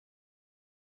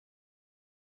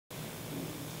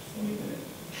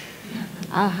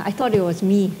Ah, I thought it was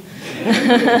me.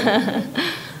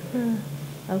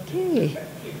 Okay.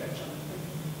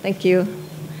 Thank you.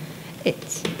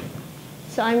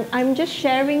 So I'm just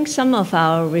sharing some of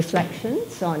our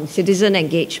reflections on citizen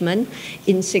engagement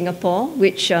in Singapore,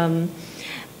 which I'll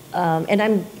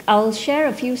share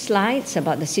a few slides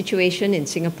about the situation in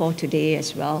Singapore today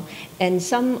as well, and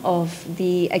some of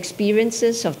the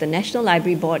experiences of the National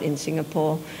Library Board in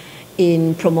Singapore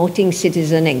in promoting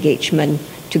citizen engagement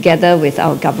together with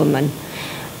our government.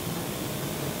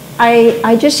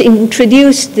 I just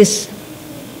introduced this.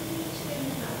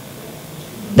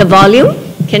 The volume?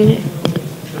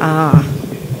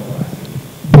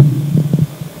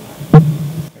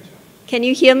 Can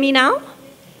you hear me now?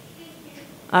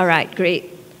 All right, great.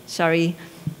 Sorry.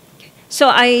 So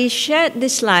I shared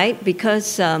this slide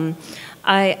because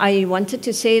I wanted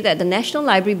to say that the National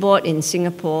Library Board in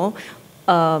Singapore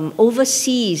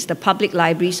oversees the public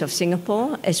libraries of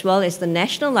Singapore, as well as the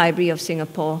National Library of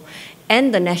Singapore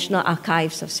and the National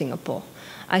Archives of Singapore.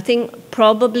 I think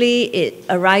probably it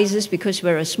arises because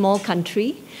we're a small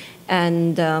country,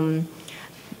 and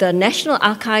the National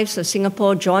Archives of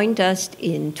Singapore joined us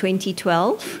in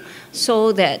 2012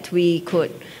 so that we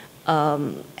could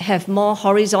have more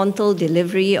horizontal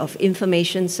delivery of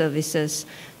information services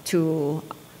to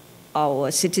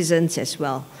our citizens as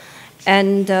well.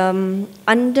 And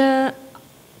under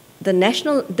the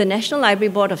National Library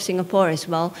Board of Singapore as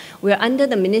well, we're under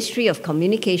the Ministry of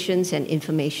Communications and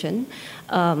Information.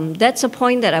 That's a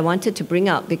point that I wanted to bring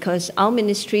up because our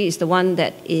ministry is the one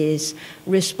that is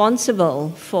responsible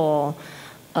for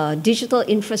digital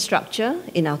infrastructure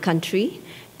in our country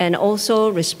and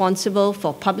also responsible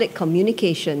for public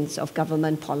communications of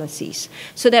government policies.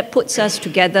 So that puts us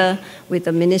together with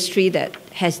a ministry that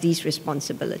has these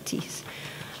responsibilities.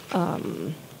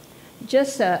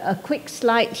 Just a quick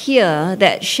slide here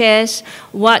that shares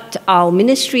what our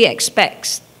ministry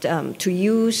expects to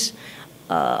use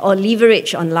or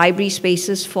leverage on library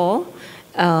spaces for.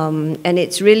 And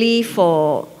it's really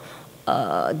for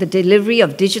the delivery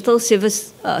of digital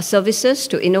services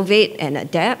to innovate and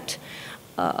adapt.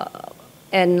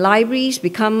 And libraries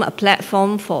become a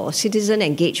platform for citizen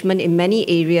engagement in many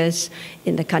areas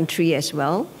in the country as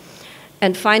well.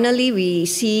 And finally, we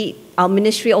see our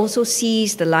ministry also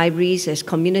sees the libraries as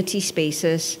community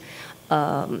spaces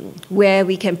where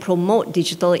we can promote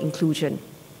digital inclusion.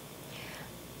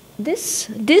 This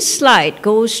slide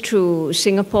goes through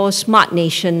Singapore's Smart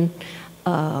Nation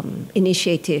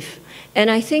initiative. And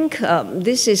I think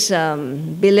this is a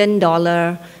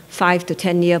billion-dollar 5 to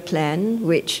 10-year plan,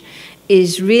 which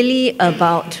is really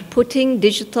about putting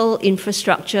digital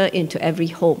infrastructure into every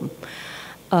home.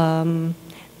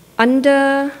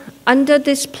 Under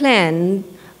this plan,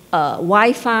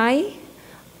 Wi-Fi,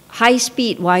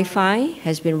 high-speed Wi-Fi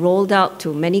has been rolled out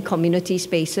to many community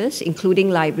spaces, including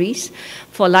libraries.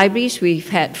 For libraries, we've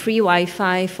had free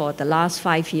Wi-Fi for the last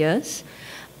 5 years,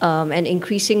 and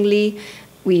increasingly,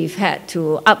 we've had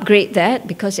to upgrade that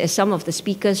because, as some of the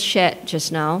speakers shared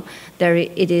just now,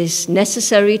 it is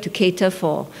necessary to cater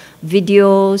for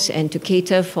videos and to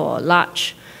cater for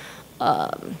large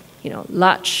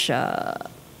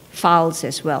files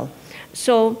as well.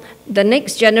 So the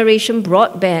next generation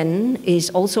broadband is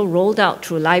also rolled out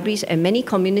through libraries and many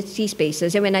community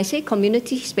spaces. And when I say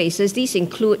community spaces, these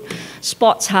include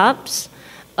sports hubs,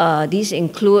 these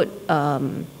include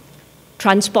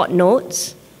transport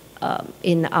nodes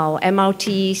in our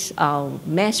MRTs, our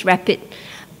mass rapid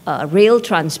rail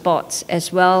transports,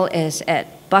 as well as at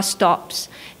bus stops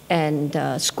and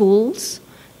schools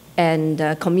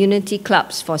and community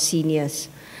clubs for seniors.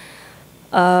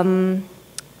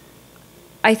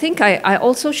 I think I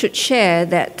also should share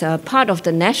that part of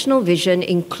the national vision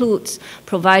includes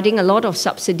providing a lot of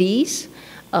subsidies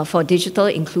for digital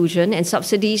inclusion, and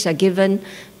subsidies are given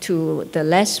to the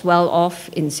less well-off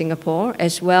in Singapore,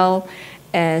 as well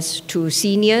as to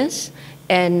seniors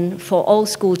and for all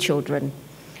school children.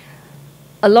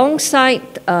 Alongside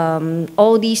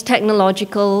all these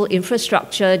technological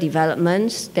infrastructure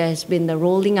developments, there's been the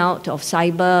rolling out of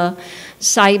cyber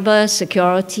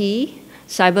security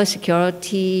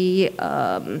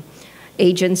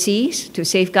agencies to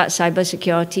safeguard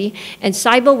cybersecurity, and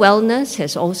cyber wellness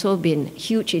has also been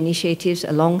huge initiatives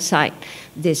alongside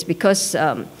this because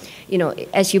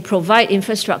as you provide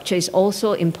infrastructure, it's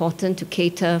also important to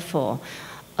cater for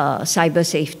cyber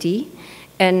safety.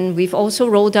 And we've also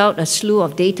rolled out a slew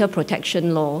of data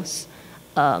protection laws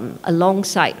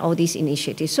alongside all these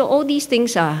initiatives. So all these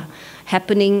things are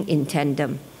happening in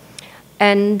tandem.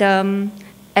 And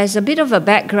as a bit of a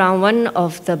background, one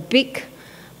of the big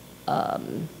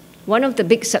one of the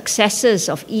big successes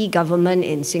of e-government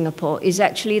in Singapore is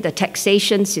actually the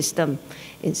taxation system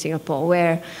in Singapore,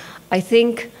 where I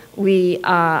think we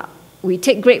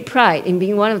take great pride in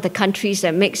being one of the countries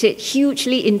that makes it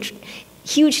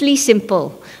hugely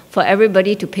simple for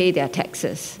everybody to pay their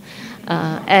taxes.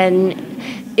 And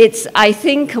it's, I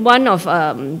think, one of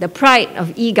the pride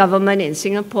of e-government in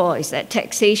Singapore is that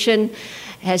taxation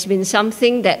has been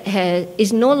something that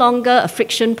is no longer a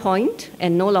friction point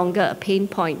and no longer a pain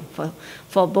point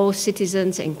for both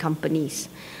citizens and companies.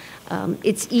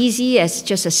 It's easy as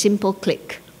just a simple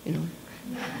click, you know.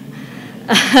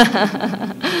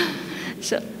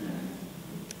 So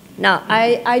now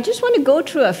I just want to go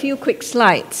through a few quick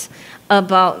slides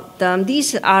about,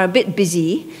 these are a bit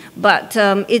busy, but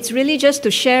it's really just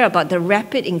to share about the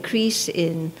rapid increase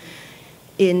in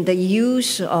the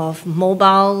use of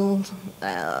mobile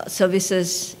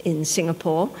services in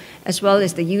Singapore, as well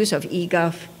as the use of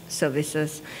eGov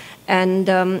services. And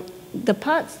the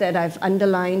parts that I've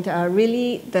underlined are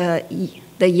really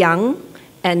the young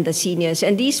and the seniors.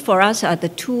 And these, for us, are the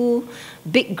two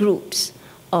big groups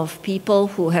of people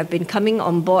who have been coming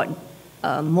on board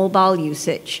mobile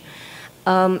usage.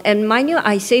 And mind you,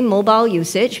 I say mobile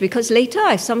usage because later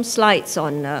I have some slides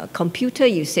on computer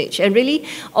usage. And really,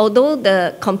 although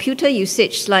the computer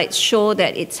usage slides show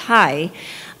that it's high,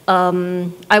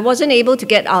 I wasn't able to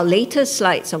get our latest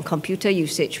slides on computer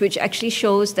usage, which actually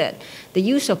shows that the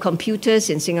use of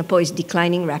computers in Singapore is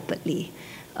declining rapidly.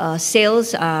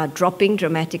 Sales are dropping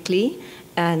dramatically,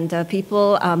 and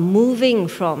people are moving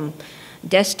from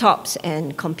desktops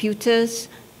and computers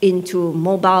into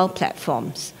mobile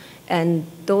platforms. And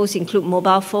those include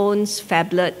mobile phones,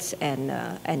 phablets,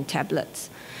 and tablets.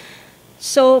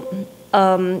 So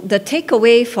the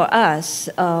takeaway for us,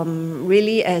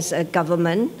 really as a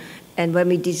government, and when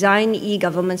we design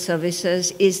e-government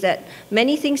services, is that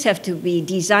many things have to be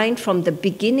designed from the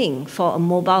beginning for a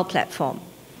mobile platform.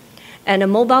 And a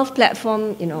mobile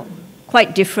platform, you know,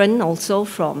 quite different also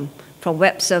from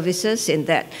web services in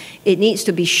that it needs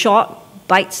to be short,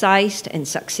 bite-sized, and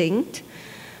succinct.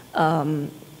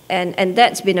 And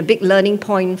that's been a big learning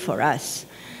point for us.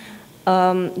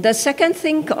 The second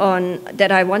point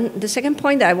that I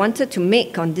wanted to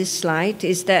make on this slide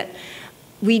is that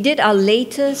we did our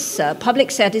latest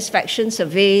public satisfaction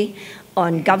survey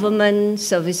on government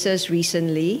services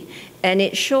recently, and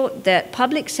it showed that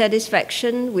public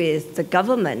satisfaction with the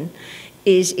government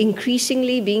is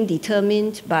increasingly being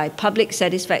determined by public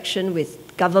satisfaction with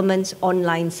government's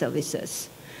online services.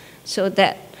 So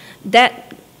that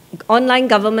online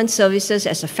government services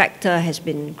as a factor has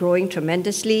been growing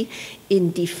tremendously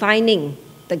in defining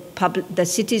the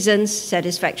citizens'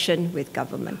 satisfaction with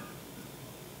government.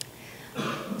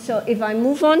 So if I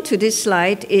move on to this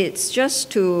slide, it's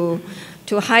just to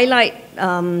highlight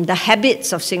the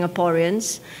habits of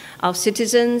Singaporeans. Our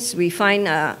citizens, we find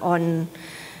on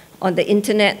the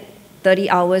internet 30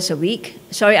 hours a week.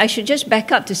 Sorry, I should just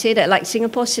back up to say that like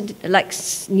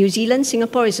New Zealand,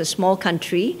 Singapore is a small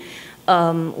country.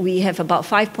 We have about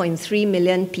 5.3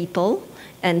 million people,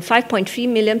 and 5.3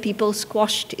 million people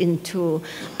squashed into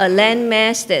a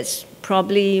landmass that's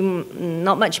probably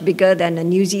not much bigger than a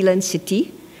New Zealand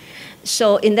city.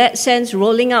 So in that sense,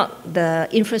 rolling out the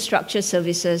infrastructure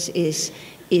services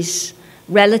is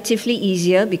relatively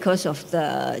easier because of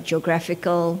the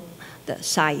geographical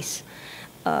size.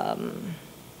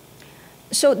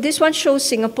 So this one shows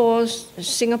Singapore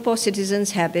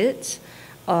citizens' habits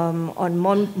on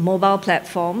mobile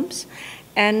platforms.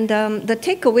 And the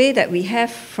takeaway that we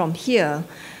have from here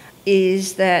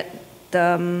is that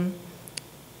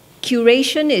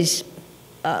curation is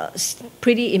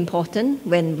pretty important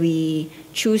when we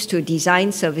choose to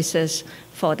design services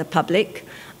for the public.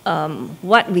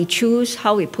 What we choose,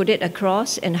 how we put it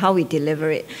across, and how we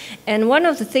deliver it. And one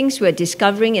of the things we're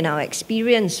discovering in our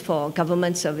experience for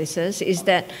government services is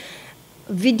that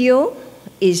video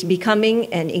is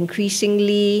becoming an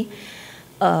increasingly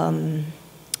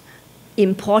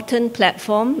important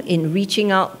platform in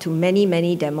reaching out to many,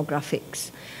 many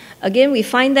demographics. Again, we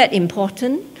find that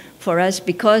important for us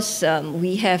because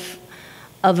we have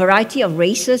a variety of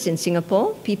races in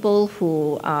Singapore, people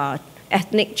who are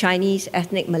ethnic Chinese,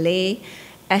 ethnic Malay,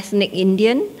 ethnic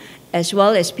Indian, as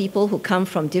well as people who come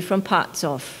from different parts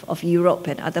of Europe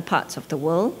and other parts of the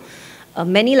world.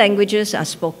 Many languages are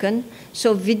spoken.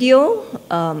 So video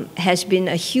has been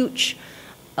a huge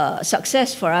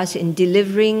success for us in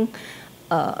delivering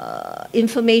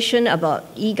information about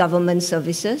e-government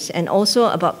services and also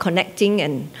about connecting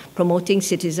and promoting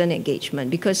citizen engagement,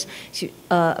 because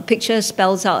a picture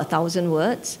spells out 1,000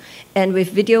 words, and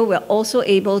with video we're also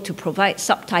able to provide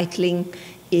subtitling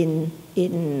in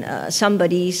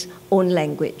somebody's own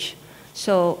language.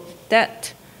 So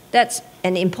that's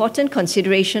an important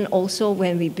consideration also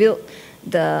when we build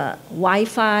the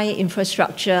Wi-Fi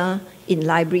infrastructure in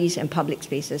libraries and public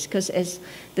spaces, because as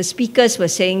the speakers were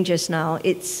saying just now,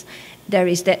 there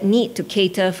is that need to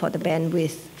cater for the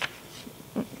bandwidth.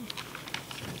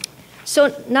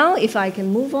 So now if I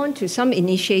can move on to some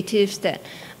initiatives that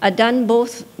are done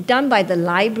by the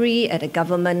library at a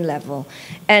government level.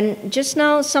 And just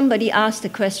now somebody asked a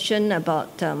question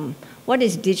about what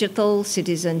is digital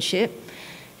citizenship.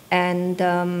 And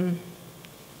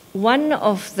one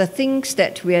of the things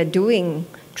that we are doing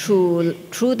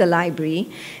through the library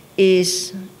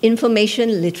is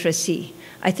information literacy.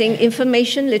 I think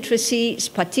information literacy is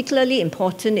particularly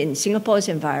important in Singapore's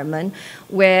environment,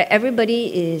 where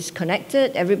everybody is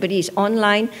connected, everybody is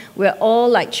online. We're all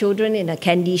like children in a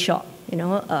candy shop.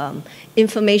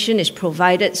 Information is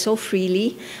provided so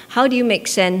freely. How do you make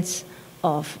sense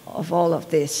of all of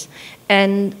this?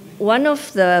 And one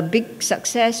of the big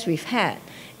success we've had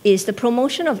is the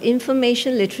promotion of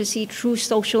information literacy through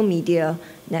social media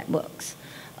networks.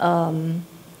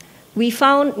 We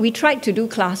tried to do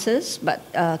classes, but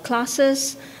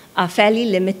classes are fairly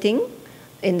limiting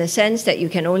in the sense that you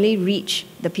can only reach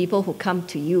the people who come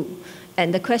to you.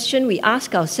 And the question we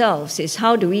ask ourselves is,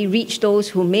 how do we reach those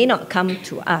who may not come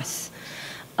to us?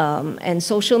 And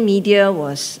social media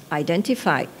was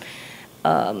identified.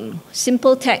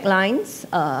 Simple taglines,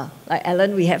 like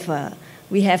Ellen, we have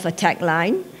a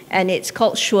tagline, and it's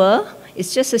called Sure.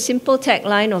 It's just a simple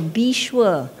tagline of be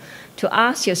sure, to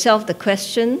ask yourself the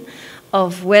question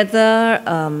of whether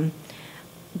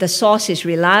the source is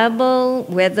reliable,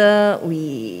 whether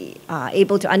we are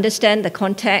able to understand the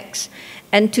context,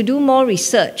 and to do more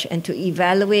research and to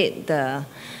evaluate the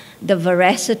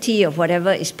veracity of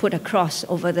whatever is put across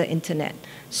over the internet.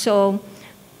 So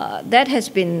that has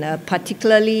been a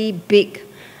particularly big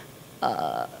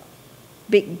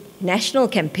national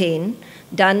campaign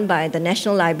done by the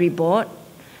National Library Board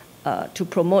to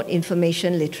promote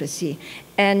information literacy.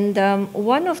 And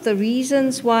one of the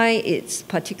reasons why it's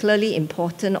particularly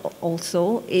important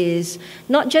also is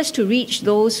not just to reach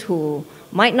those who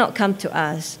might not come to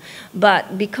us,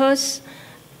 but because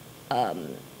over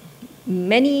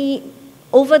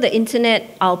the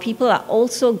internet, our people are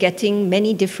also getting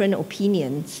many different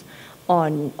opinions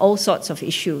on all sorts of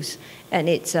issues. And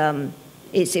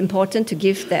it's important to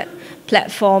give that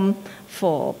platform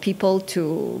for people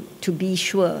to be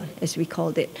sure, as we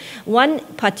called it. One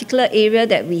particular area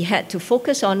that we had to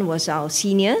focus on was our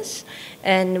seniors,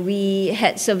 and we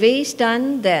had surveys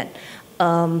done that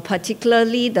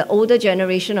particularly the older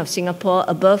generation of Singapore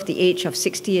above the age of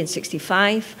 60 and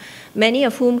 65, many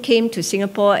of whom came to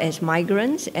Singapore as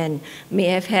migrants and may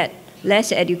have had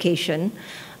less education,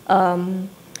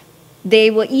 they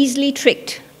were easily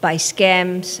tricked by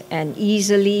scams and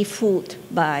easily fooled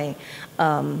by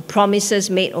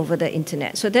promises made over the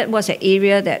internet. So that was an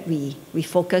area that we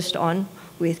focused on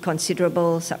with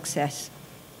considerable success.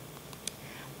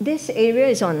 This area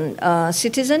is on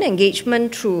citizen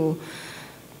engagement through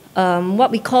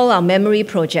what we call our memory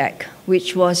project,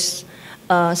 which was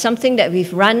something that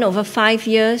we've run over 5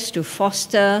 years to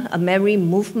foster a memory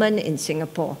movement in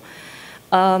Singapore.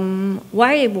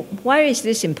 Why is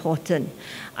this important?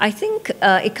 I think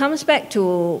it comes back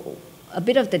to a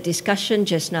bit of the discussion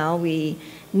just now. We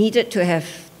needed to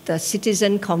have the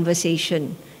citizen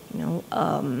conversation.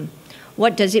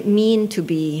 What does it mean to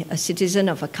be a citizen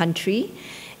of a country?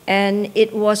 And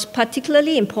it was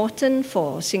particularly important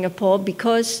for Singapore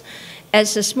because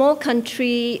as a small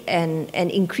country and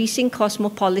increasing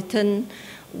cosmopolitan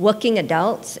working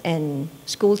adults and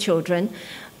school children,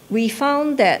 we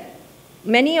found that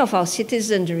many of our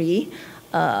citizenry,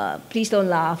 please don't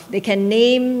laugh, they can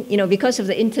name, because of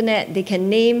the internet, they can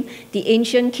name the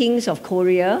ancient kings of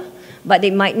Korea, but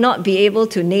they might not be able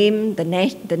to name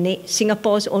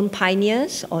Singapore's own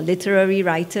pioneers or literary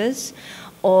writers,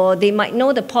 or they might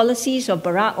know the policies of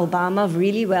Barack Obama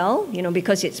really well,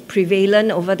 because it's prevalent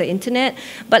over the internet,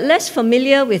 but less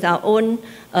familiar with our own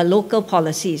local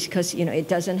policies because, it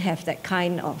doesn't have that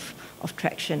kind of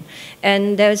traction.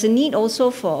 And there's a need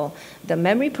also for the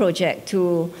Memory Project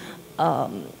to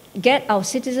get our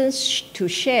citizens to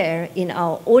share in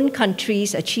our own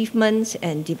country's achievements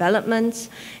and developments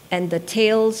and the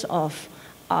tales of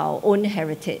our own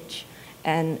heritage.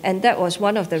 And that was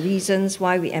one of the reasons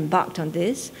why we embarked on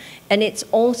this. And it's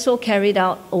also carried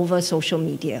out over social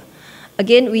media.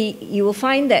 Again, you will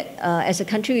find that as a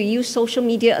country, we use social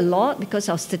media a lot because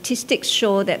our statistics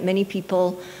show that many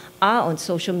people are on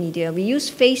social media. We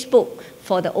use Facebook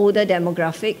for the older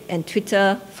demographic and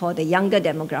Twitter for the younger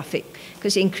demographic,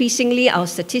 because increasingly our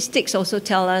statistics also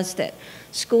tell us that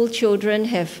school children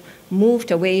have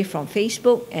moved away from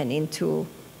Facebook and into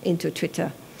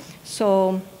Twitter.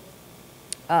 So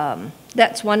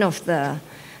that's one of the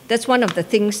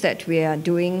things that we are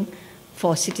doing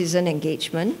for citizen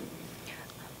engagement.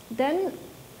 Then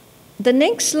the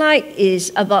next slide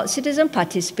is about citizen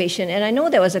participation, and I know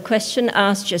there was a question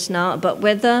asked just now about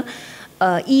whether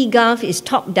eGov is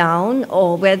top-down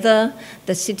or whether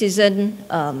the citizen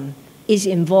is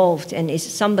involved and is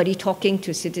somebody talking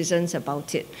to citizens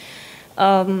about it.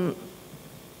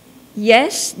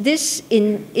 Yes, this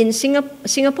in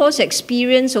Singapore's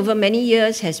experience over many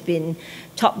years has been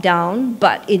top-down,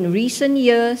 but in recent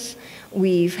years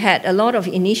we've had a lot of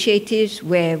initiatives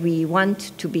where we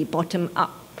want to be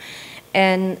bottom-up.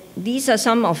 And these are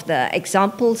some of the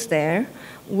examples there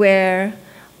where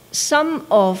some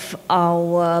of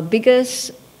our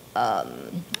biggest,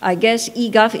 I guess,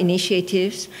 eGov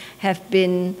initiatives have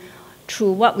been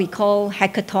through what we call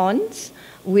hackathons,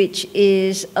 which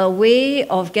is a way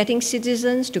of getting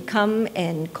citizens to come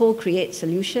and co-create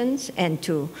solutions and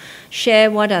to share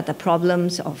what are the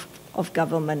problems of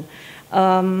government.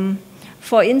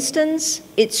 For instance,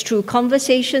 it's through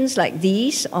conversations like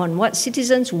these on what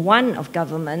citizens want of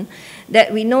government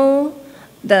that we know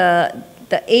the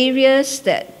areas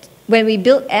that when we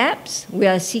build apps, we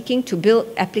are seeking to build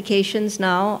applications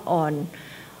now on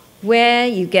where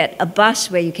you get a bus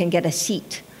where you can get a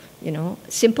seat. You know,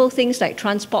 simple things like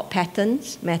transport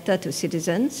patterns matter to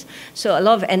citizens. So a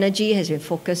lot of energy has been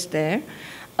focused there.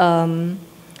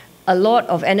 A lot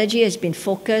of energy has been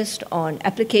focused on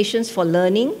applications for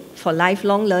learning, for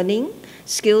lifelong learning,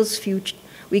 skills future.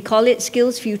 We call it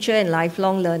skills future and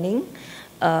lifelong learning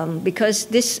because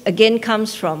this again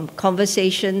comes from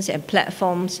conversations and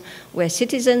platforms where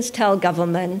citizens tell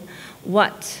government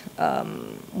what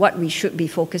we should be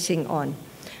focusing on.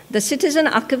 The Citizen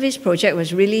Archivist project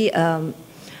was really a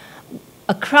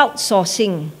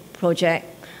crowdsourcing project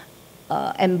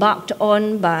embarked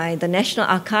on by the National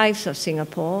Archives of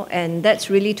Singapore, and that's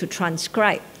really to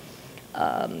transcribe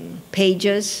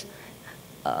pages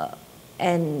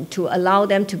and to allow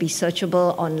them to be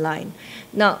searchable online.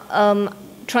 Now,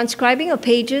 transcribing of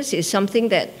pages is something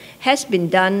that has been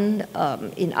done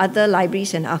in other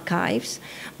libraries and archives,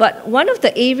 but one of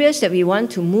the areas that we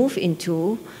want to move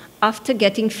into after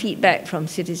getting feedback from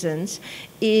citizens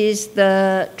is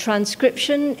the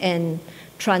transcription and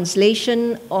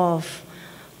translation of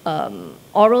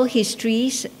oral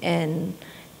histories and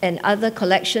other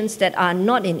collections that are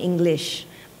not in English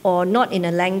or not in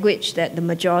a language that the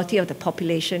majority of the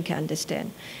population can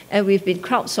understand. And we're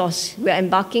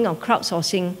embarking on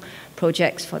crowdsourcing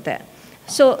projects for that.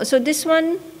 So this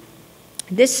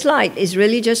slide is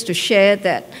really just to share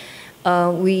that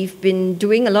we've been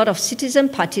doing a lot of citizen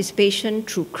participation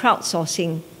through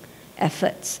crowdsourcing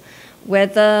efforts,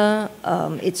 whether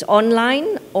it's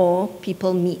online or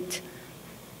people meet.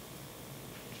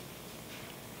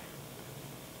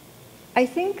 I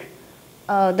think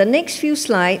the next few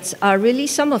slides are really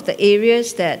some of the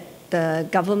areas that the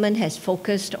government has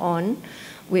focused on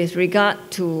with regard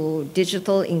to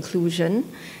digital inclusion.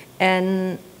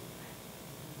 And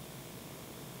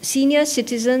senior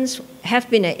citizens have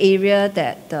been an area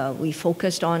that we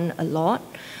focused on a lot,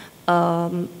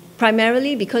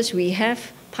 primarily because we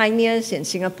have pioneers in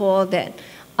Singapore that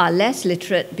are less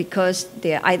literate because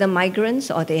they're either migrants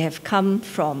or they have come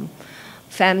from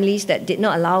families that did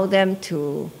not allow them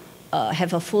to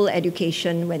have a full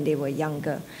education when they were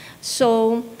younger.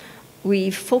 So we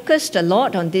focused a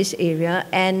lot on this area,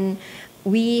 and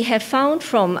we have found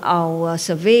from our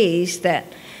surveys that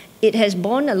it has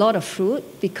borne a lot of fruit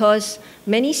because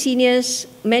many seniors,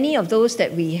 many of those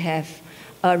that we have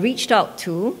reached out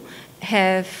to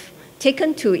have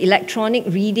taken to electronic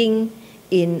reading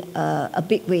in a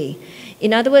big way.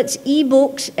 In other words,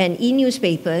 e-books and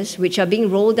e-newspapers, which are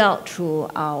being rolled out through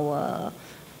our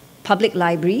public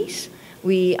libraries.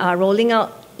 We are rolling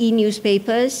out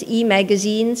e-newspapers,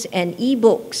 e-magazines, and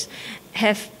e-books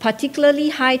have particularly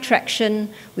high traction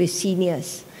with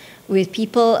seniors, with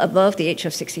people above the age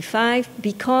of 65,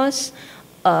 because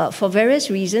for various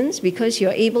reasons, because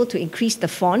you're able to increase the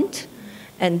font,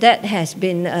 and that has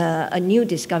been a new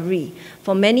discovery.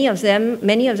 For many of them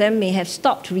may have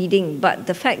stopped reading, but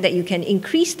the fact that you can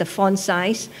increase the font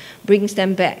size brings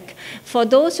them back. For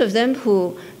those of them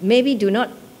who maybe do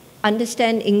not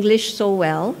understand English so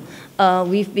well,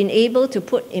 we've been able to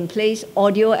put in place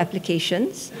audio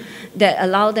applications that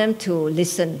allow them to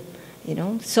listen. You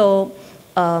know, so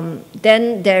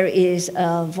then there is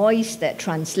a voice that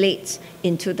translates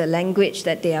into the language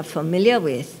that they are familiar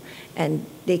with, and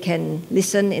they can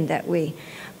listen in that way.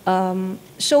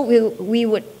 So we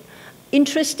would,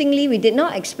 interestingly, we did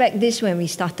not expect this when we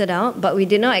started out, but we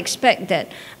did not expect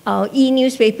that our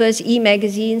e-newspapers,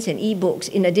 e-magazines, and e-books,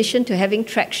 in addition to having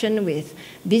traction with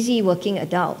busy working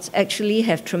adults, actually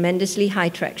have tremendously high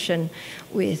traction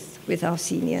with our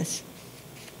seniors.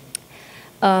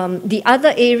 The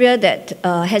other area that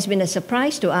has been a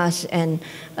surprise to us and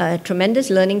a tremendous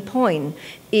learning point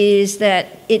is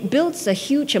that it builds a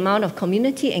huge amount of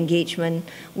community engagement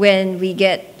when we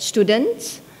get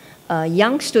students,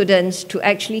 young students, to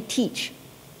actually teach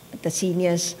the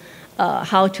seniors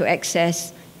how to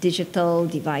access digital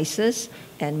devices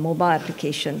and mobile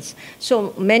applications.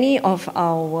 So many of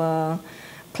our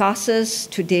classes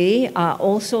today are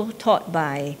also taught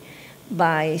by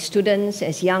students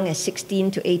as young as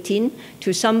 16 to 18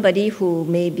 to somebody who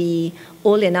may be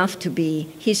old enough to be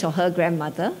his or her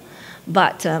grandmother.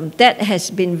 But that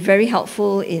has been very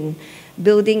helpful in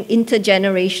building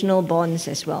intergenerational bonds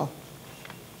as well.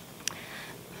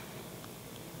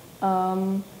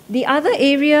 The other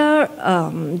area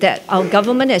that our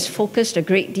government has focused a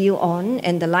great deal on,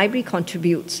 and the library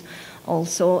contributes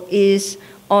also, is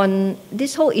on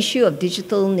this whole issue of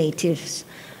digital natives.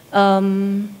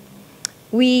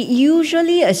 We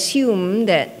usually assume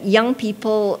that young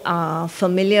people are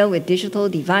familiar with digital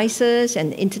devices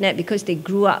and the internet because they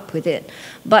grew up with it.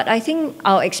 But I think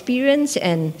our experience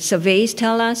and surveys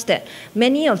tell us that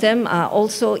many of them are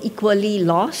also equally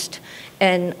lost,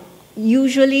 and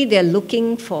usually they're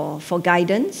looking for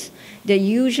guidance. They're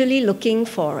usually looking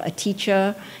for a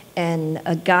teacher and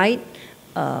a guide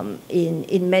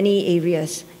in many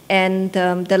areas. And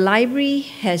the library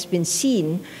has been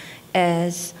seen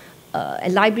as a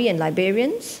library, and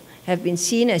librarians have been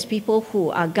seen as people who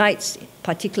are guides,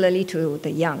 particularly to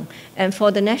the young. And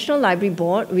for the National Library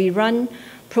Board, we run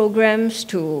programs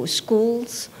to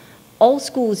schools, all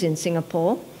schools in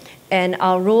Singapore, and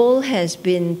our role has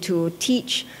been to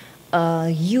teach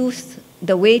youth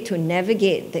the way to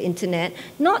navigate the internet,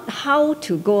 not how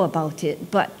to go about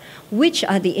it, but which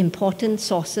are the important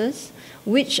sources,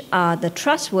 which are the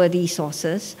trustworthy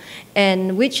sources,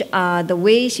 and which are the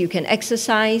ways you can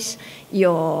exercise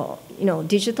your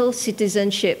digital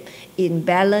citizenship in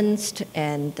balanced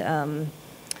and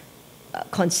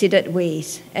considered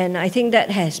ways. And I think that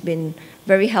has been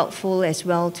very helpful as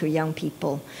well to young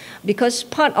people. Because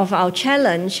part of our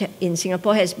challenge in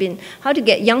Singapore has been how to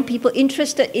get young people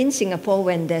interested in Singapore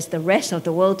when there's the rest of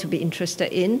the world to be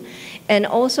interested in, and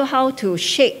also how to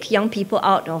shake young people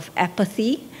out of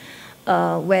apathy,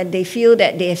 where they feel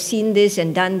that they have seen this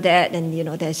and done that, and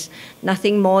there's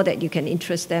nothing more that you can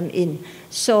interest them in.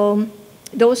 So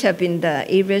those have been the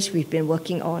areas we've been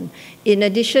working on. In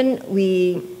addition,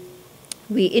 we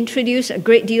introduce a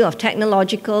great deal of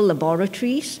technological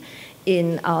laboratories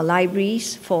in our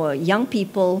libraries for young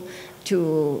people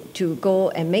to go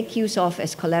and make use of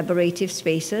as collaborative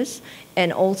spaces,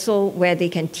 and also where they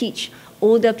can teach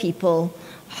older people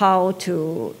how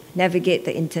to navigate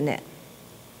the internet.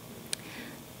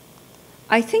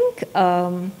 I think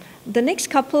the next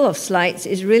couple of slides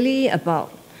is really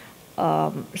about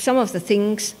some of the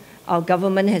things our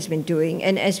government has been doing.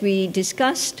 And as we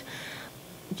discussed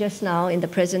just now in the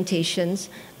presentations,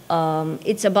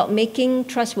 it's about making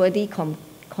trustworthy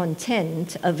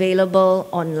content available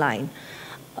online.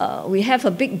 We have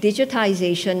a big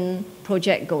digitization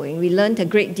project going. We learned a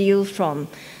great deal from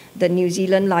the New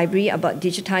Zealand Library about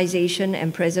digitization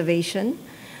and preservation.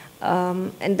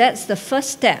 And that's the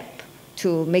first step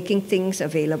to making things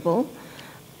available.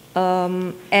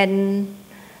 And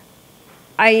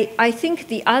I think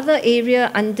the other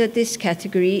area under this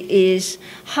category is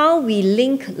how we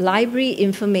link library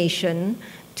information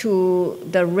to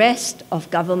the rest of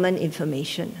government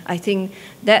information. I think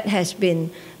that has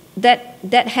been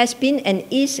and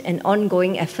is an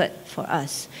ongoing effort for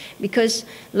us, because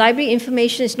library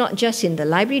information is not just in the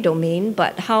library domain,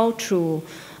 but how through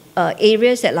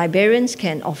areas that librarians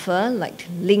can offer, like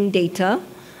link data,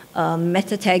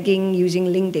 meta tagging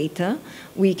using link data,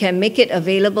 we can make it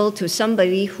available to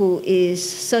somebody who is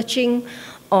searching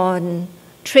on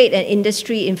trade and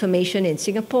industry information in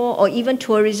Singapore, or even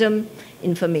tourism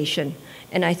information.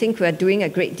 And I think we're doing a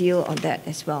great deal on that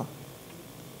as well.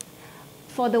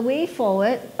 For the way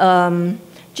forward,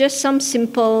 just some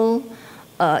simple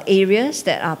areas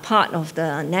that are part of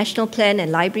the national plan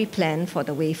and library plan for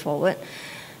the way forward.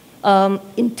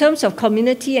 In terms of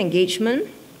community engagement,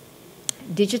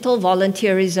 digital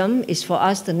volunteerism is for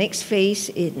us the next phase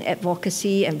in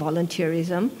advocacy and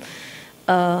volunteerism.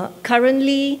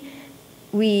 Currently,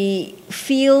 we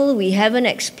feel we haven't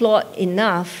explored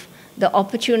enough the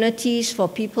opportunities for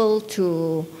people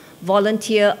to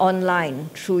volunteer online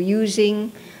through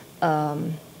using,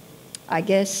 I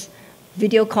guess,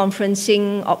 video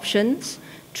conferencing options,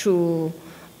 through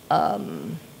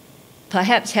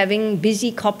perhaps having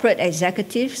busy corporate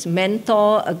executives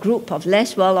mentor a group of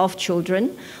less well-off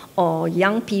children or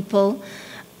young people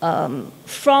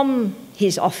from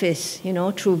his office,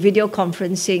 through video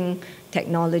conferencing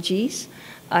technologies.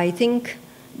 I think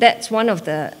that's one of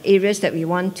the areas that we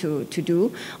want to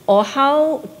do. Or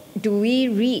how do we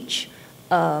reach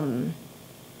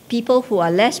people who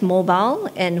are less mobile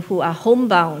and who are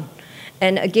homebound?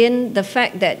 And again, the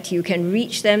fact that you can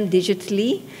reach them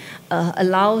digitally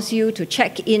allows you to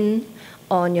check in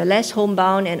on your less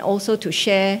homebound and also to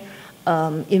share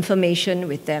information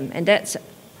with them. And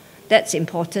that's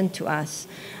important to us.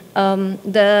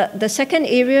 The second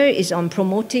area is on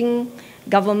promoting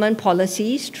government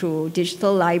policies through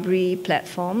digital library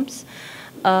platforms.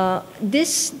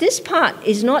 This part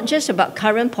is not just about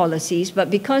current policies, but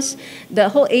because the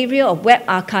whole area of web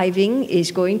archiving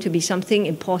is going to be something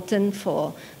important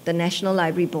for the National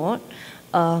Library Board.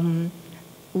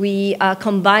 We are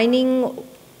combining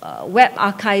web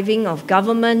archiving of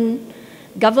government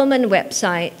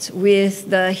websites with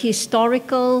the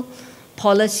historical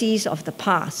policies of the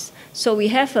past. So we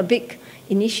have a big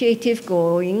initiative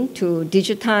going to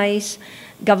digitize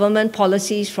government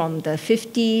policies from the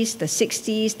 50s, the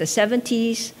 60s, the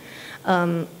 70s,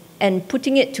 and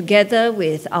putting it together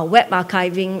with our web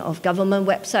archiving of government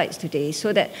websites today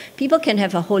so that people can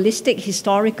have a holistic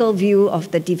historical view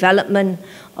of the development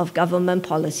of government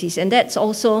policies. And that's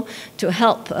also to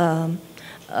help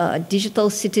a digital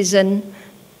citizen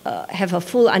have a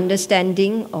full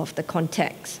understanding of the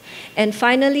context. And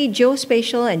finally,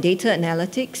 geospatial and data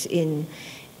analytics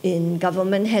in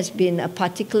government has been a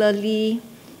particularly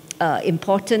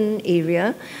important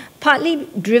area, partly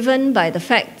driven by the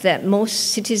fact that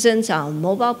most citizens are on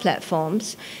mobile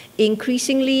platforms.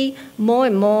 Increasingly, more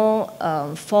and more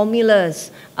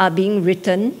formulas are being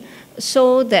written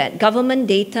so that government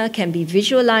data can be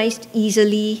visualized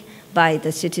easily by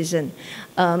the citizen.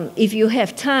 If you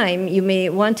have time, you may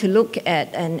want to look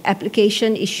at an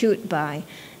application issued by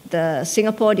the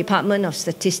Singapore Department of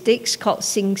Statistics called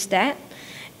SingStat,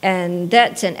 and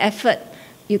that's an effort.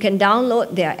 You can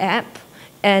download their app,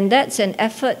 and that's an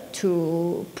effort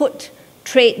to put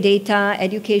trade data,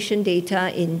 education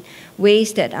data in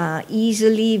ways that are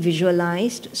easily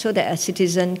visualized so that a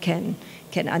citizen can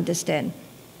understand.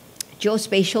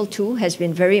 Geospatial, too, has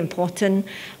been very important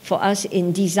for us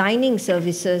in designing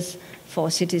services for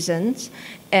citizens,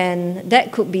 and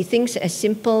that could be things as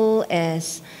simple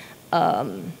as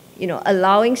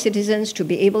allowing citizens to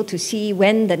be able to see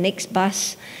when the next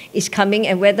bus is coming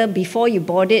and whether before you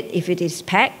board it, if it is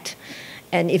packed.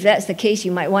 And if that's the case,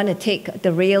 you might want to take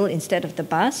the rail instead of the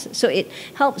bus. So it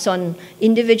helps on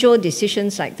individual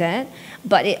decisions like that.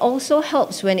 But it also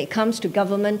helps when it comes to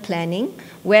government planning,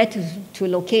 where to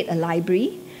locate a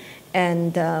library,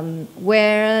 and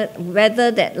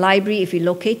whether that library, if you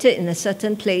locate it in a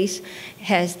certain place,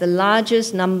 has the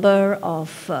largest number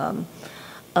of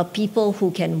people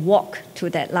who can walk to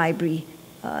that library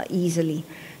easily.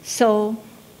 So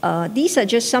these are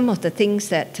just some of the things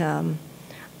that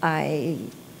I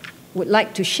would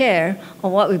like to share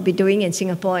on what we'll be doing in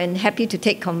Singapore, and happy to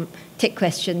take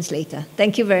questions later.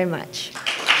 Thank you very much.